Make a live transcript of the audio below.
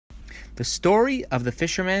The story of the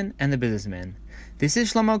fisherman and the businessman. This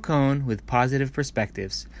is Shlomo Cohn with Positive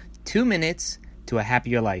Perspectives. 2 minutes to a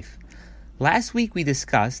happier life. Last week we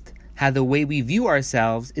discussed how the way we view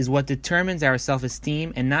ourselves is what determines our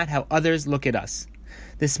self-esteem and not how others look at us.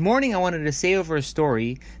 This morning I wanted to say over a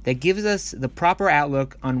story that gives us the proper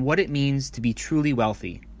outlook on what it means to be truly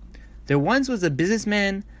wealthy. There once was a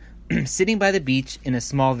businessman sitting by the beach in a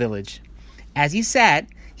small village. As he sat,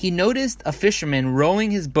 he noticed a fisherman rowing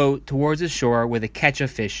his boat towards the shore with a catch of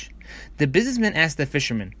fish. The businessman asked the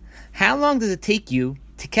fisherman, "How long does it take you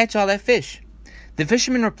to catch all that fish?" The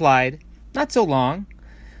fisherman replied, "Not so long."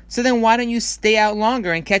 "So then why don't you stay out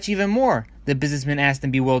longer and catch even more?" the businessman asked in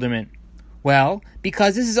bewilderment. "Well,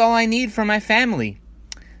 because this is all I need for my family."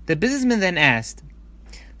 The businessman then asked,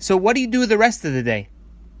 "So what do you do the rest of the day?"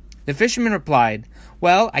 The fisherman replied,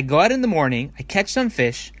 "Well, I go out in the morning, I catch some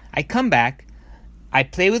fish, I come back, I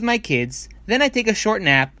play with my kids, then I take a short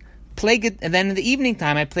nap, and then in the evening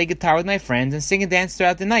time I play guitar with my friends and sing and dance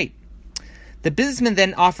throughout the night." The businessman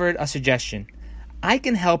then offered a suggestion. "I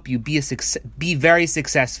can help you be very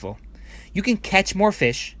successful. You can catch more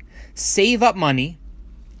fish, save up money,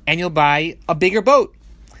 and you'll buy a bigger boat."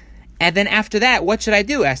 "And then after that, what should I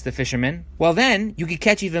do?" asked the fisherman. "Well then, you could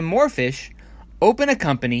catch even more fish, open a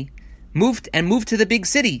company, move to the big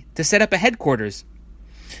city to set up a headquarters."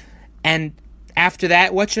 "And after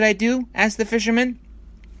that, what should I do?" asked the fisherman.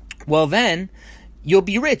 "Well then, you'll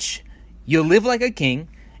be rich, you'll live like a king,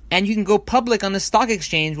 and you can go public on the stock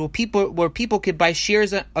exchange where people could buy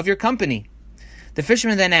shares of your company." The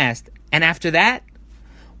fisherman then asked, "And after that?"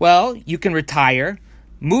 "Well, you can retire,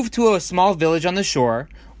 move to a small village on the shore,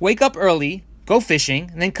 wake up early, go fishing,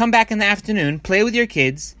 and then come back in the afternoon, play with your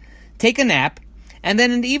kids, take a nap, and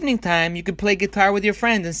then in the evening time you could play guitar with your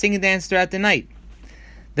friends and sing and dance throughout the night."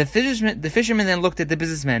 The fisherman then looked at the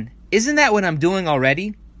businessman. "Isn't that what I'm doing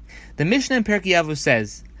already?" The Mishnah in Pirkei Avos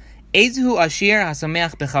says, "Ezehu ashir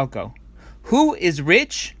hasameach bechalko." Who is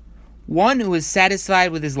rich? One who is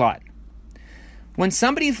satisfied with his lot. When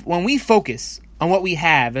we focus on what we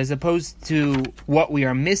have as opposed to what we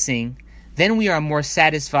are missing, then we are more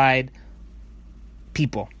satisfied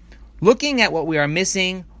people. Looking at what we are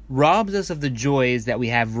missing robs us of the joys that we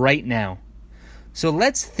have right now. So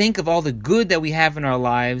let's think of all the good that we have in our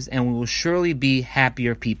lives, and we will surely be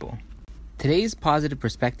happier people. Today's Positive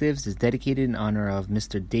Perspectives is dedicated in honor of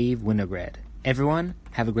Mr. Dave Winograd. Everyone,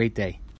 have a great day.